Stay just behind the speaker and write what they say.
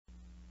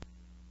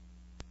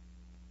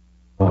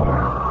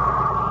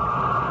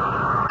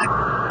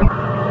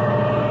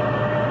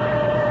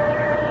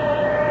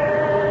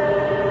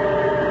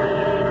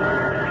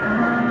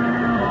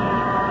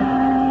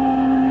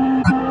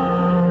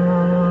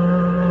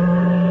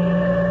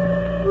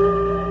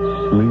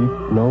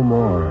no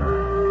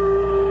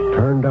more.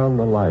 Turn down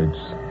the lights.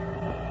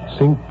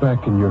 Sink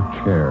back in your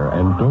chair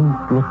and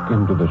don't look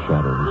into the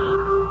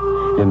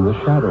shadows. In the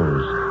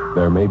shadows,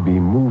 there may be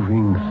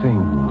moving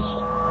things.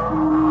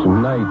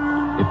 Tonight,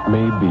 it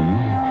may be,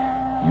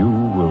 you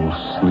will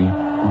sleep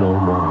no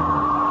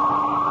more.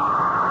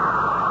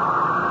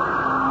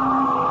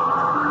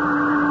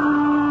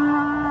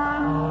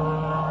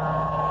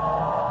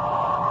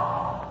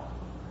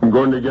 I'm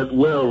going to get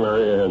well,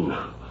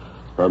 Marianne.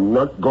 I'm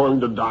not going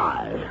to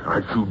die.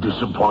 Aren't you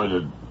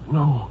disappointed?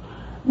 No,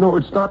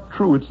 it's not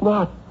true. It's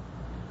not.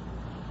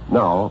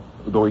 Now,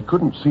 though he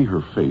couldn't see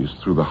her face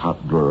through the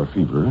hot blur of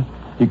fever,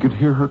 he could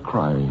hear her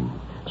crying,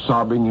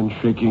 sobbing and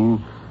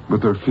shaking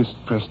with her fist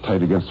pressed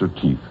tight against her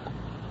teeth.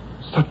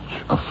 Such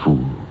a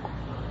fool.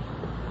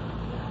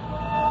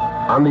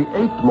 On the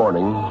 8th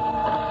morning,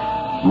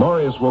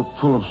 Marius woke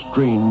full of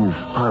strange,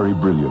 fiery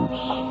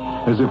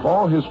brilliance, as if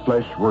all his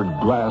flesh were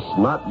glass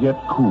not yet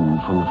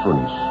cooled from the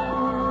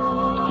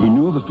furnace. He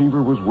knew the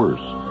fever was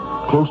worse,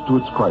 close to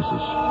its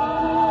crisis,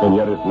 and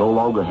yet it no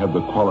longer had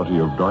the quality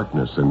of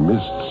darkness and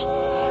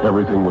mists.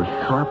 Everything was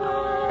sharp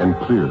and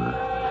clear.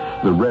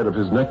 The red of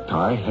his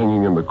necktie,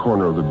 hanging in the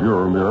corner of the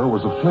bureau mirror,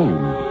 was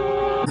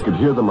aflame. He could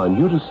hear the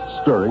minutest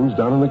stirrings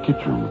down in the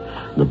kitchen,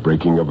 the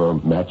breaking of a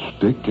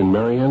matchstick in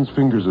Marianne's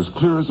fingers as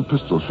clear as a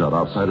pistol shot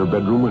outside her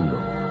bedroom window.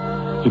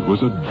 It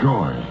was a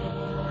joy.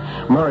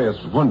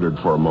 Marius wondered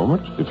for a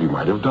moment if he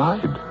might have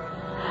died.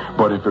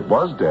 But if it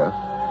was death,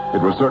 it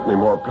was certainly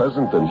more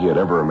pleasant than he had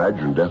ever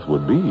imagined death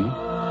would be.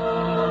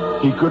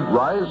 He could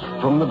rise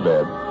from the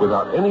bed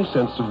without any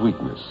sense of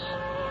weakness,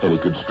 and he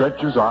could stretch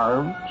his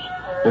arms,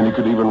 and he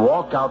could even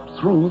walk out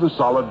through the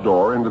solid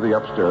door into the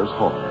upstairs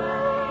hall.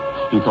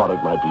 He thought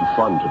it might be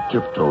fun to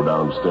tiptoe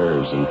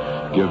downstairs and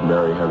give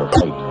Marianne a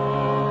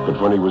fight.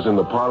 But when he was in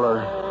the parlor,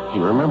 he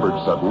remembered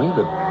suddenly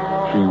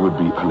that she would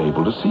be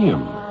unable to see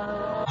him.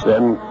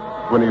 Then,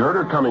 when he heard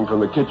her coming from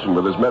the kitchen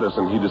with his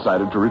medicine, he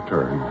decided to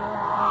return.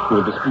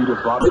 With the speed of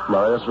thought,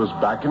 Marius was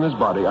back in his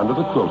body under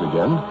the quilt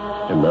again,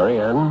 and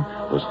Marianne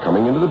was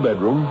coming into the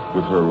bedroom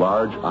with her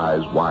large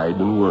eyes wide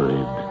and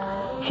worried.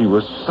 She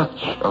was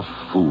such a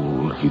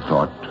fool, he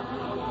thought.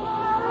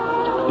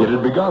 It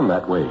had begun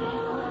that way.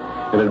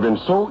 It had been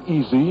so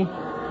easy,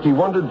 he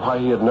wondered why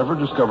he had never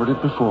discovered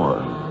it before.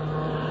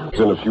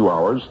 Within a few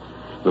hours,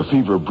 the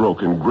fever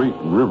broke in great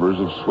rivers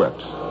of sweat.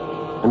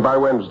 And by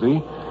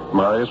Wednesday,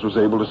 Marius was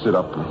able to sit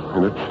up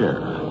in a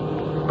chair.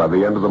 By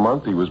the end of the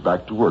month, he was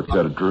back to work,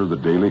 editor of the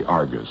Daily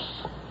Argus.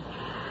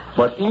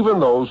 But even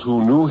those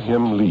who knew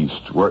him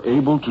least were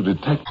able to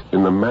detect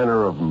in the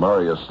manner of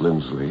Marius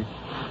Lindsley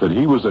that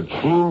he was a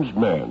changed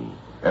man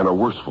and a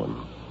worse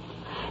one.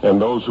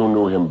 And those who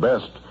knew him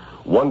best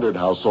wondered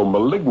how so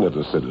malignant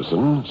a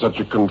citizen, such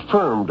a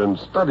confirmed and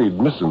studied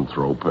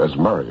misanthrope as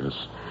Marius,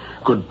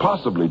 could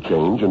possibly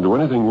change into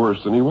anything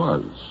worse than he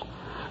was.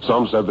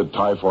 Some said that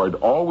typhoid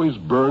always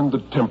burned the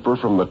temper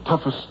from the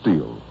toughest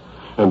steel,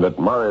 and that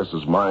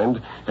Marius's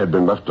mind had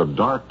been left a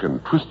dark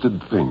and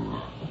twisted thing.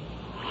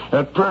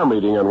 At prayer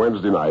meeting on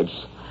Wednesday nights,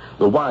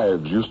 the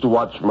wives used to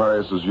watch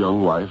Marius's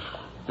young wife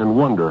and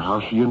wonder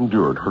how she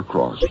endured her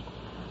cross.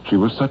 She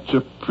was such a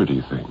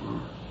pretty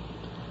thing.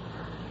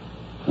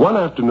 One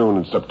afternoon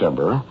in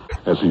September,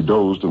 as he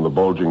dozed in the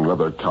bulging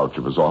leather couch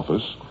of his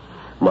office,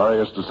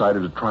 Marius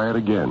decided to try it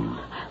again.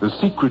 The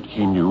secret,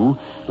 he knew,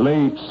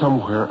 lay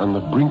somewhere on the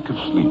brink of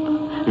sleep.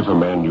 If a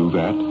man knew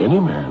that, any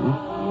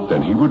man,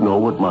 then he would know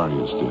what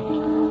Marius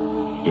did.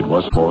 It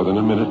was more than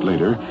a minute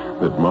later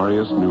that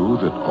Marius knew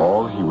that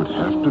all he would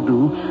have to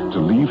do to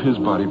leave his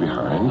body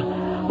behind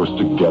was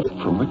to get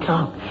from the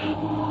couch.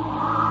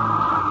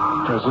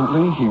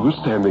 Presently, he was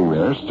standing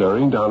there,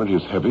 staring down at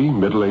his heavy,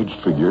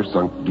 middle-aged figure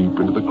sunk deep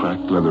into the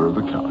cracked leather of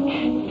the couch.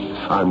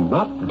 I'm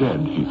not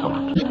dead, he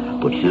thought,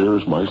 but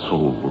here's my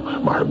soul,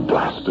 my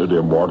blasted,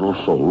 immortal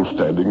soul,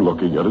 standing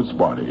looking at its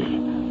body.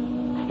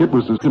 It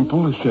was as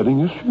simple as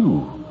shedding a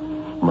shoe.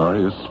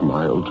 Marius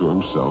smiled to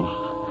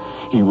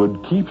himself. He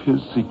would keep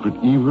his secret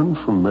even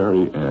from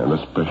Marianne,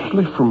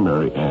 especially from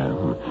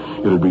Marianne.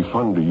 It'd be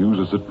fun to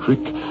use as a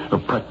trick, a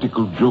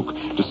practical joke,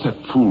 to set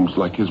fools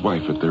like his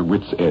wife at their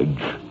wits'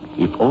 edge.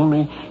 If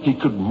only he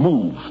could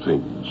move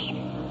things.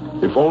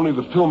 If only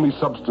the filmy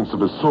substance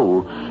of his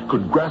soul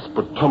could grasp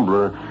a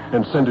tumbler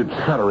and send it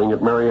shattering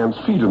at Marianne's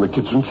feet on the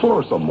kitchen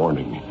floor some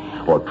morning,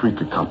 or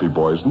tweak a copy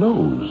boy's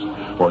nose,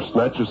 or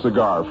snatch a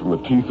cigar from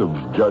the teeth of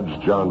Judge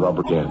John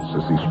Robert Gantz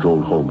as he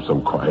strolled home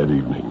some quiet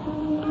evening.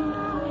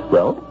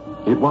 Well,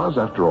 it was,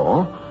 after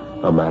all,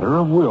 a matter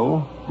of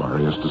will,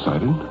 Marius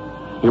decided.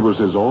 It was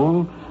his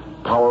own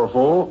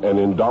powerful and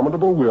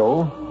indomitable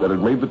will that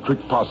had made the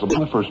trick possible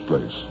in the first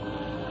place.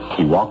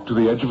 He walked to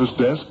the edge of his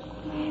desk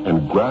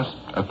and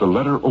grasped at the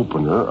letter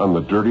opener on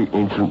the dirty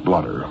ancient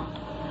blotter.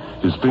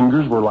 His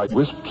fingers were like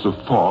wisps of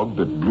fog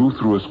that blew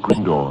through a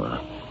screen door.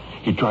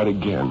 He tried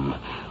again,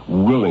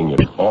 willing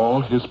it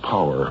all his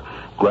power,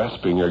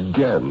 grasping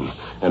again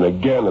and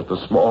again at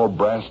the small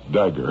brass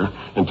dagger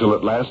until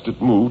at last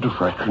it moved a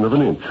fraction of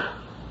an inch.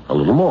 A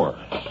little more.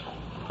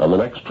 On the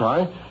next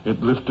try,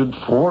 it lifted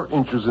 4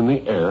 inches in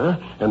the air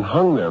and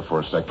hung there for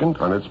a second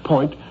on its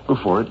point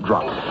before it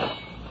dropped.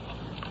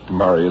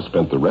 Marius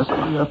spent the rest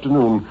of the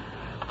afternoon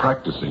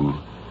practicing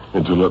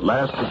until at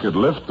last he could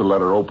lift the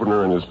letter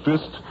opener in his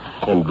fist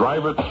and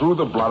drive it through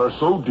the blotter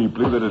so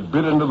deeply that it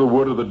bit into the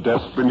wood of the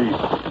desk beneath.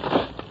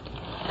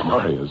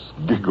 Marius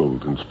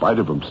giggled in spite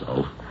of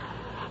himself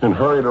and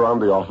hurried around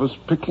the office,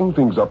 picking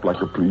things up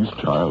like a pleased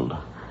child.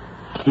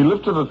 He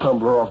lifted a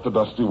tumbler off the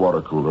dusty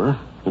water cooler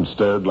and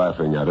stared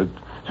laughing at it,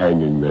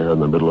 hanging there in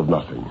the middle of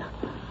nothing.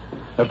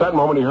 At that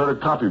moment, he heard a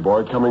copy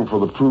boy coming for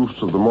the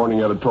proofs of the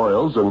morning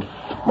editorials, and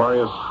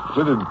Marius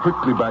flitted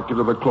quickly back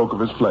into the cloak of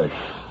his flesh.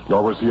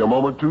 Nor was he a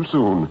moment too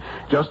soon.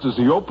 Just as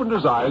he opened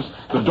his eyes,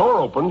 the door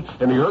opened,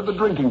 and he heard the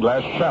drinking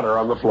glass shatter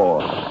on the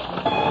floor.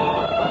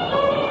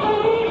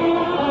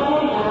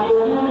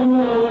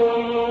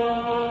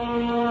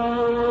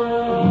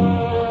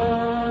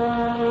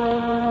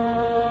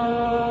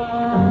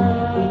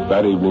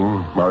 That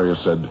evening, Marius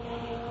said,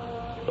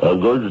 "I'm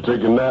going to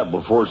take a nap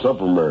before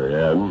supper,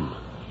 Marianne."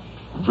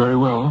 "Very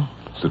well,"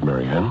 said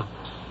Marianne.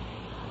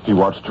 He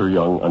watched her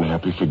young,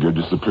 unhappy figure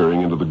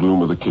disappearing into the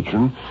gloom of the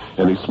kitchen,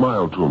 and he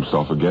smiled to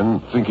himself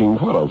again, thinking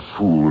what a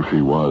fool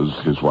she was,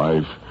 his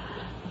wife.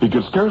 He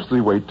could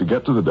scarcely wait to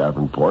get to the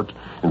Davenport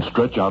and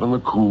stretch out in the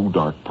cool,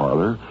 dark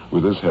parlor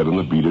with his head on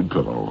the beaded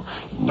pillow.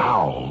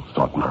 Now,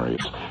 thought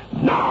Marius,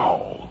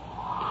 now.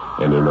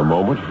 And in a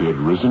moment, he had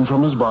risen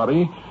from his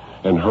body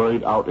and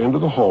hurried out into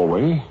the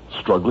hallway,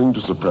 struggling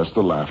to suppress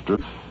the laughter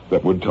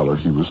that would tell her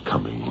he was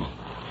coming.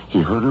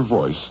 He heard her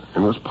voice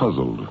and was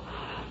puzzled.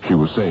 She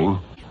was saying,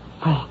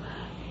 "Oh,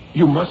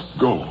 you must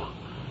go.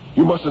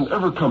 You mustn't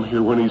ever come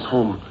here when he's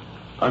home.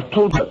 I've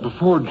told that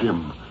before,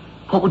 Jim.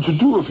 What would you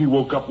do if he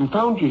woke up and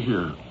found you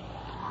here?"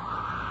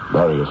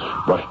 Marius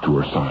rushed to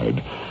her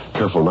side,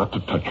 careful not to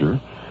touch her,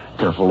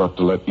 careful not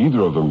to let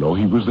either of them know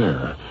he was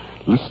there,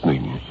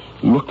 listening,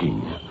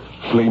 looking,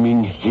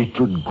 flaming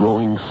hatred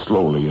growing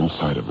slowly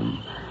inside of him.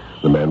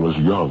 The man was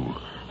young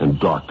and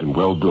dark and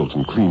well-built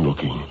and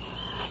clean-looking.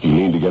 He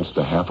leaned against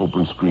the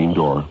half-open screen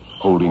door,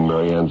 holding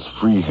Marianne's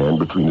free hand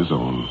between his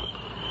own.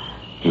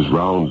 His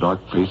round,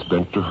 dark face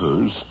bent to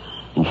hers,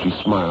 and she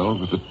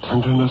smiled with a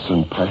tenderness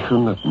and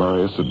passion that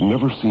Marius had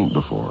never seen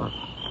before.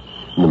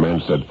 And the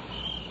man said,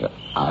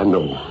 I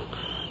know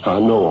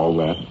all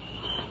that,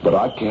 but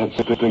I can't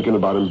sit thinking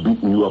about him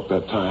beating you up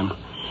that time.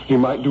 He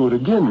might do it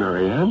again,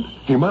 Marianne.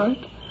 He might.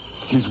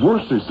 He's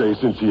worse, they say,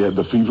 since he had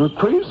the fever.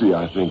 Crazy,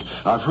 I think.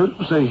 I've heard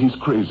him say he's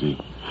crazy.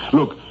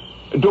 Look,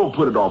 don't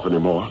put it off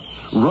anymore.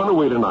 Run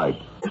away tonight.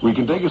 We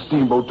can take a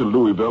steamboat to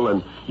Louisville,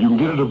 and you can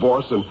get a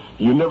divorce, and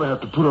you never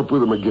have to put up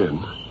with him again.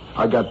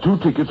 I got 2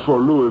 tickets for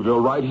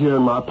Louisville right here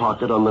in my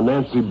pocket on the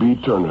Nancy B.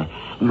 Turner.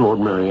 Lord,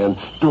 Marianne,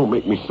 don't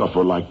make me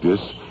suffer like this.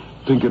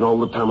 Thinking all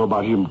the time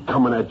about him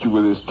coming at you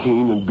with his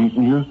cane and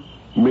beating you,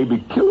 maybe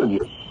killing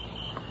you.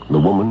 The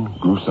woman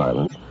grew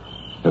silent,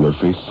 and her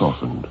face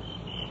softened.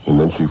 And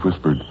then she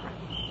whispered,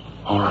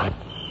 All right,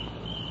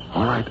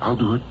 I'll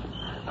do it.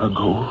 I'll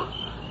go.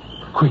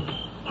 Quick.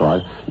 All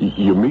right,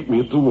 you meet me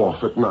at the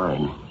wharf at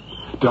 9.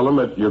 Tell him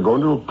that you're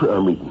going to a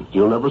prayer meeting.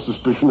 He'll never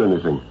suspicion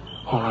anything.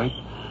 All right.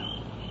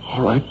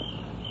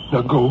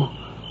 Now go,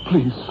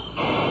 please.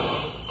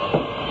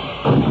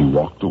 And he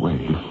walked away,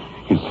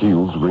 his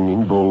heels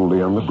ringing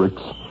boldly on the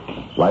bricks,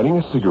 lighting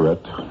a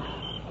cigarette,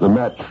 the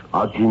match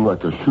arching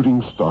like a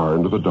shooting star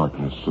into the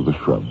darkness of the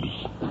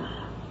shrubs.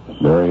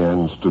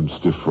 Marianne stood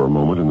stiff for a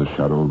moment in the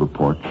shadow of the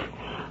porch,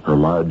 her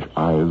large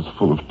eyes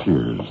full of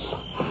tears.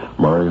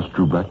 Marius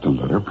drew back to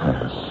let her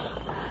pass.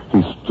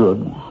 He stood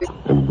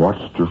and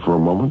watched her for a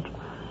moment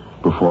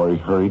before he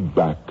hurried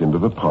back into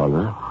the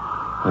parlor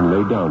and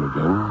lay down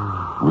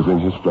again within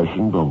his flesh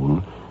and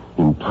bone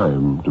in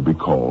time to be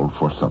called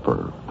for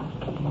supper.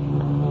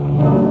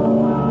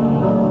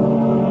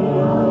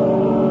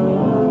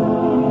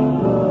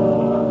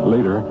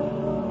 Later,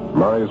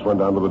 Marius went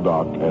down to the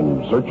dock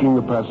and, searching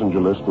the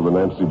passenger list of the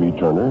Nancy B.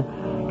 Turner,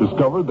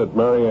 discovered that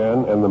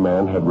Marianne and the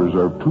man had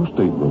reserved 2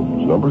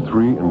 staterooms, number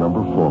 3 and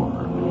number 4.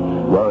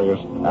 Marius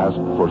asked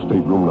for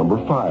stateroom number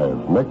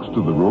 5, next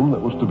to the room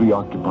that was to be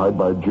occupied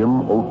by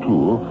Jim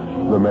O'Toole,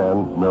 the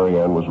man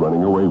Marianne was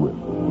running away with.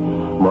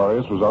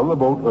 Marius was on the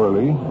boat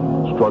early,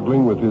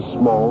 struggling with his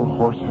small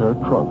horsehair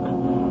trunk,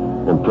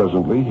 and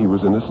presently he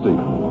was in his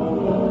stateroom.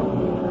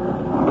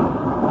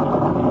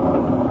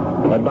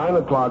 At 9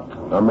 o'clock,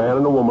 a man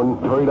and a woman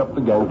hurried up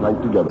the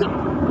gangplank together.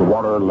 The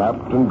water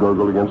lapped and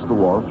gurgled against the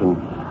wharf, and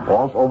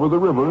off over the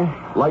river,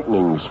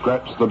 lightning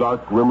scratched the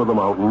dark rim of the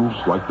mountains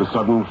like the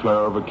sudden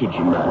flare of a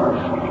kitchen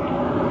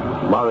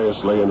match.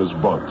 Marius lay in his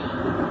bunk.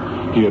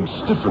 He had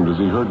stiffened as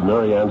he heard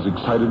Marianne's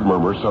excited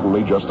murmur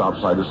suddenly just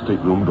outside his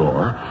stateroom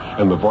door,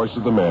 and the voice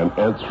of the man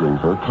answering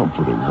her,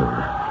 comforting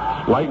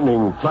her.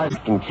 Lightning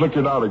flashed and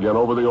flickered out again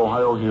over the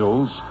Ohio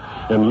hills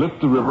and lit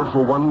the river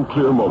for one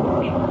clear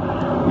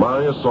moment.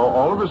 Marius saw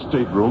all of his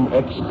stateroom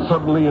etched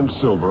suddenly in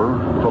silver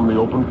from the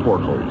open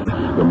porthole.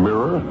 The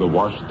mirror, the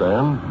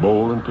washstand,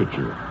 bowl, and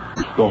pitcher.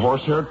 The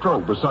horsehair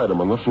trunk beside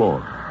him on the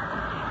floor.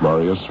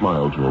 Marius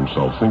smiled to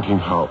himself, thinking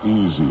how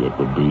easy it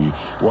would be,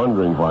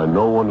 wondering why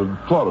no one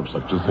had thought of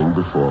such a thing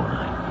before.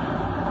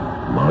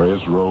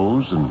 Marius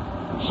rose and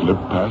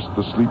slipped past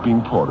the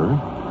sleeping porter,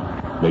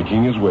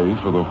 making his way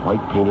for the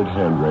white-painted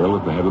handrail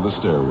at the head of the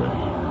stairway.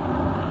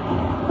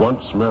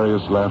 Once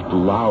Marius laughed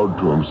aloud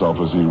to himself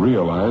as he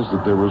realized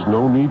that there was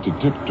no need to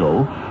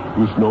tiptoe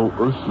with no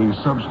earthly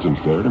substance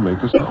there to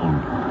make a sound.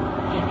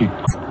 He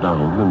climbed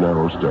down the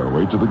narrow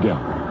stairway to the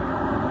gallery.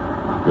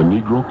 The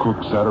Negro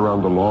cook sat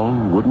around the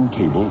long wooden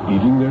table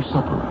eating their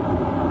supper.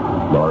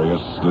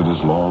 Marius slid his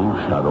long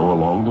shadow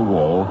along the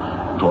wall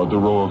toward the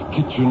row of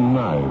kitchen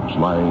knives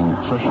lying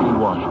freshly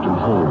washed and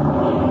honed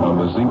on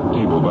the zinc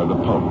table by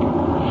the pump.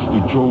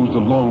 He chose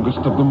the longest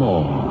of them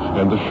all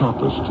and the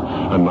sharpest,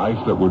 a knife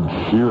that would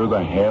shear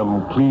the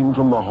ham clean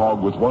from the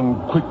hog with one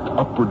quick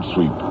upward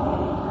sweep.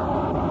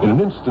 In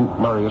an instant,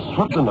 Marius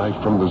swept the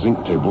knife from the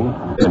zinc table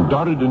and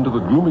darted into the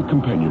gloomy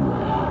companionway.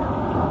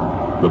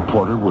 The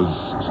porter was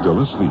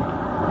still asleep,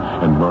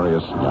 and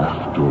Marius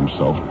laughed to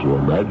himself to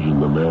imagine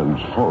the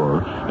man's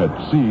horror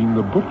at seeing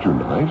the butcher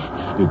knife,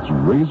 its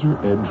razor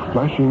edge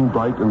flashing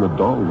bright in the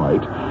dull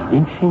light,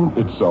 inching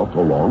itself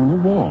along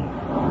the wall.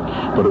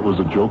 But it was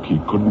a joke he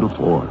couldn't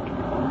afford.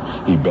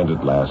 He bent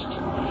at last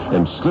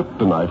and slipped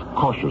the knife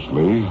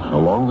cautiously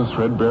along the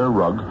threadbare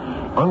rug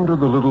under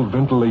the little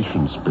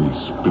ventilation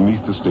space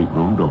beneath the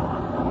stateroom door.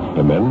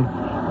 And then,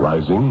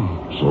 rising,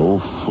 so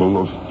full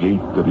of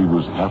hate that he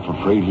was half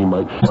afraid he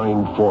might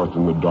shine forth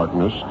in the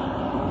darkness,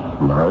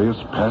 Marius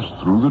passed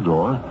through the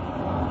door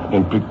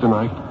and picked the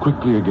knife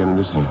quickly again in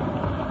his hand.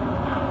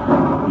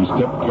 He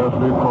stepped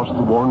carefully across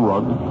the worn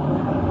rug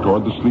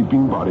toward the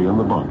sleeping body on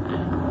the bunk.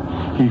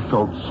 He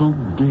felt so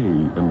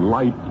gay and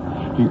light,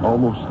 he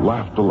almost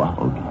laughed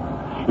aloud.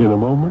 In a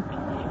moment,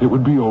 it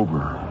would be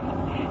over,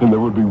 and there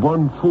would be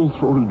one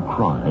full-throated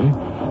cry,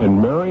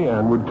 and Mary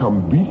Ann would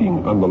come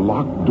beating on the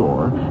locked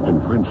door,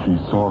 and when she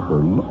saw her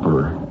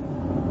lover,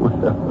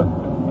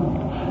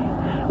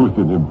 with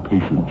an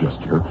impatient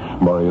gesture,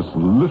 Marius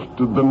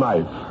lifted the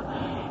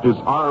knife. His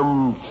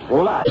arm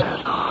flashed.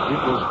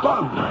 It was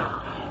done.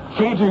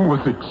 Fainting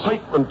with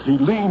excitement, he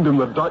leaned in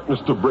the darkness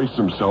to brace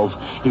himself.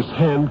 His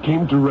hand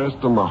came to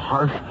rest on the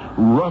harsh,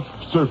 rough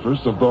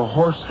surface of the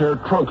horsehair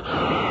trunk.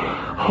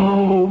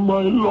 "Oh,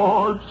 my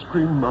Lord,"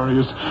 screamed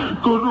Marius.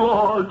 "Good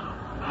Lord,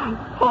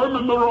 I'm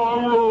in the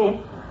wrong room.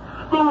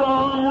 The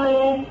wrong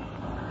room."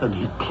 And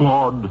he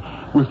clawed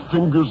with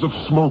fingers of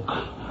smoke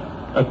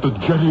at the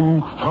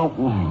jetting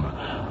fountain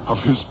of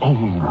his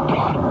own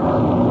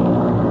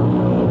blood.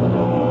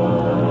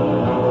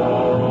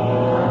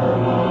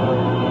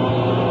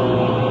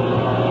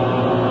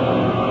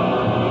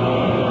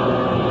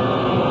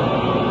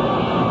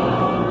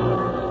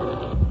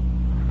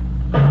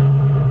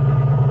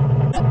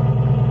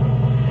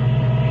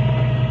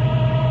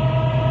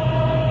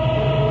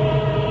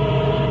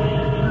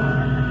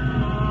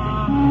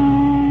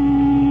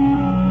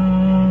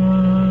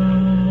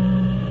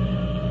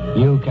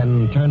 You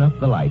can turn up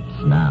the lights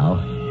now.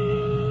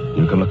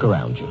 You can look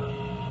around you.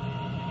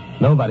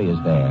 Nobody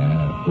is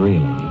there,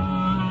 really.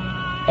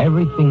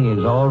 Everything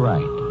is all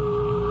right,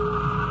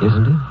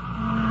 isn't it?